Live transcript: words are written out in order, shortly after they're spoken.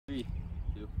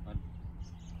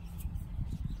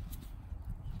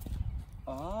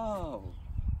Oh,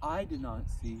 I did not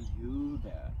see you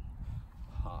there.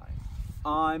 Hi,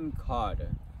 I'm Carter,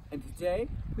 and today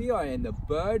we are in the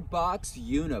Bird Box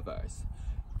universe,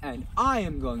 and I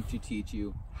am going to teach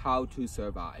you how to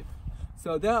survive.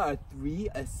 So there are 3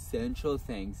 essential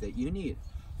things that you need.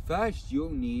 First, you'll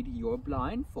need your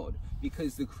blindfold,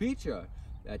 because the creature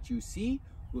that you see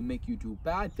will make you do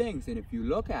bad things, and if you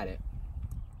look at it,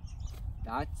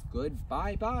 that's good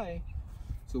bye-bye.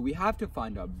 So we have to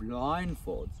find our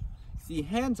blindfolds. See,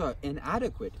 hands are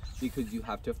inadequate because you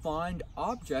have to find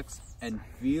objects and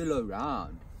feel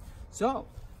around. So,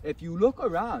 if you look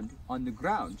around on the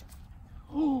ground,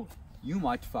 you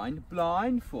might find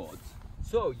blindfolds.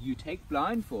 So, you take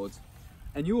blindfolds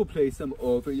and you will place them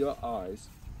over your eyes.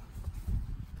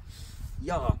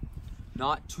 Yeah,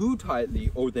 not too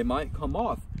tightly or they might come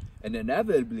off and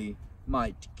inevitably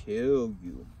might kill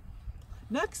you.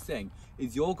 Next thing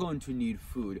is you're going to need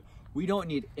food. We don't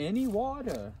need any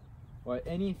water or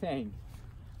anything,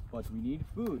 but we need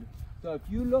food. So if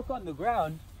you look on the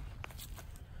ground,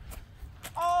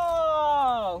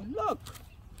 oh, look,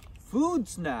 food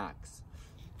snacks.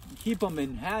 Keep them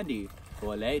in handy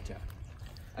for later.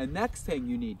 And next thing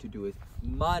you need to do is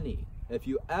money. If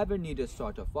you ever need to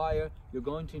start a fire, you're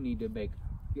going to need to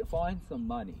find some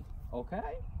money,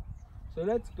 okay? So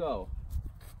let's go.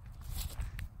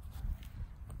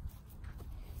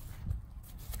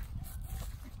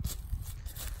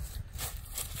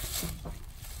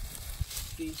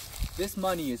 See, this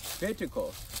money is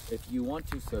critical if you want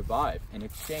to survive. In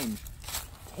exchange,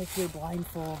 take your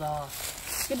blindfold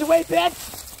off. Get away,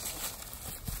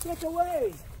 bitch! Get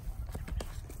away!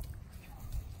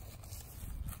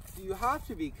 So you have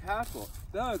to be careful.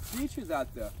 There are creatures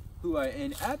out there who are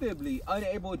inevitably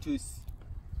unable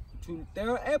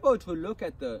they're able to look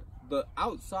at the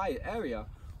outside area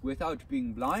without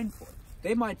being blindfolded.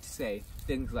 They might say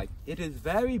things like, "It is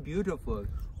very beautiful,"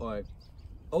 or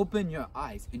 "Open your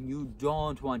eyes," and you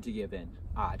don't want to give in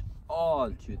at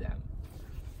all to them.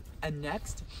 And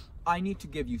next, I need to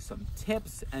give you some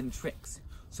tips and tricks.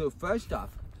 So first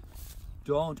off,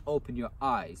 don't open your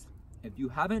eyes. If you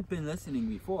haven't been listening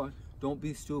before, don't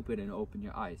be stupid and open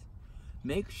your eyes.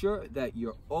 Make sure that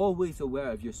you're always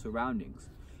aware of your surroundings.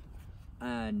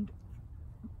 And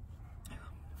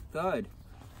third,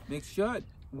 make sure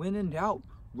when in doubt,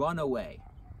 run away.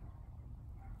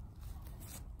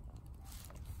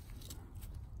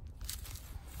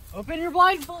 Open your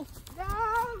blindfold! No,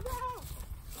 no!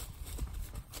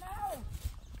 No!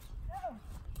 No!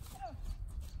 No!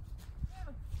 No!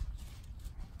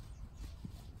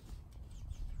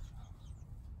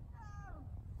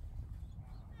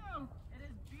 No! It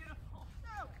is beautiful.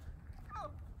 No! No!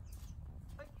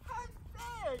 I can't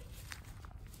see it!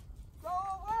 Go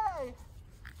away!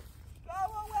 Go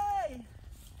away!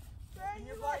 Turn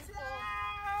your blindfold!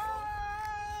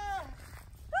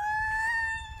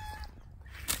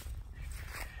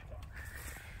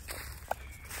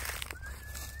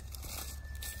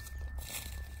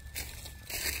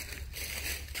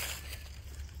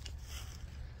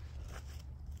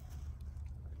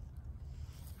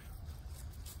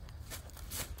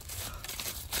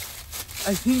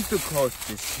 I think the coast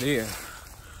is clear.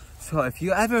 So if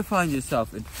you ever find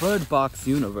yourself in Bird Box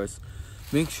universe,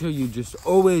 make sure you just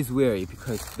always wary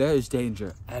because there is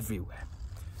danger everywhere.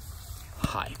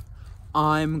 Hi,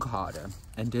 I'm Carter,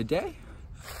 and today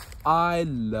I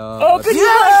love— Open your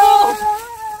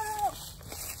eyes!